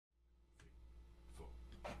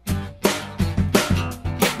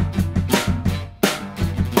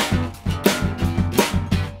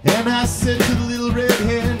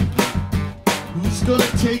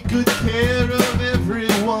take good care of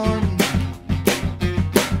everyone.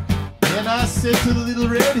 And I said to the little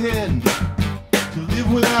red hen, to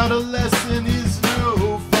live without a lesson is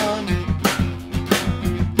no fun.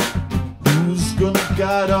 Who's gonna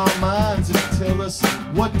guide our minds and tell us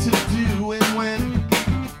what to do and when?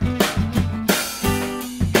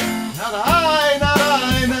 Not I, not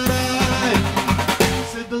I, not I,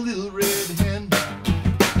 said the little red hen.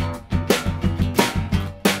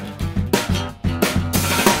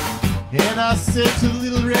 And I said to the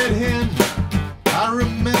little red hen, I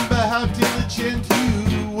remember how diligent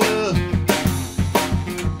you were.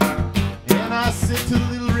 And I said to the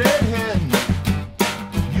little red hen,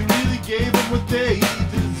 you really gave them what they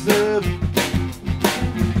deserve.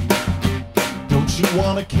 Don't you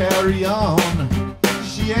want to carry on?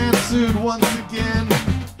 She answered once again.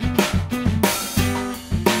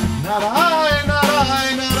 Not I, not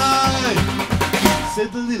I, not I,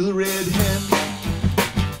 said the little red hen.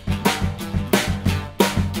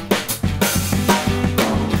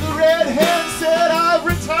 The red hen said, I've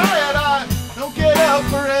retired, I don't get up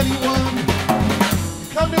for anyone. You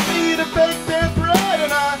come to me to bake their bread,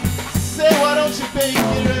 and I say, why don't you bake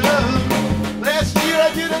your own? Last year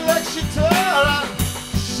I did a lecture tour, I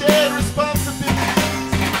shared responsibilities.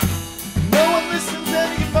 No one listens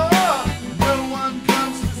anymore, no one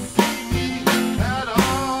comes to see me at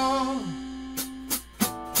all.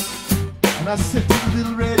 And I said to the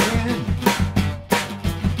little red hen,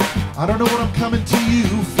 I don't know what I'm coming to you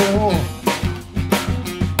for.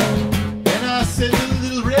 And I said to the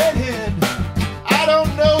little red hen, I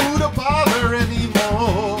don't know who to bother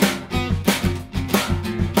anymore.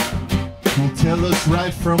 Who'll tell us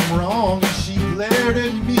right from wrong? She glared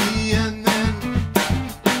at me and then,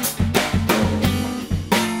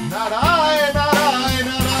 not I, not I,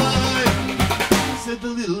 not I, said the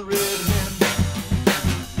little red hen.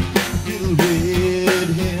 Little red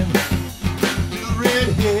hen, little red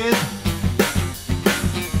hen.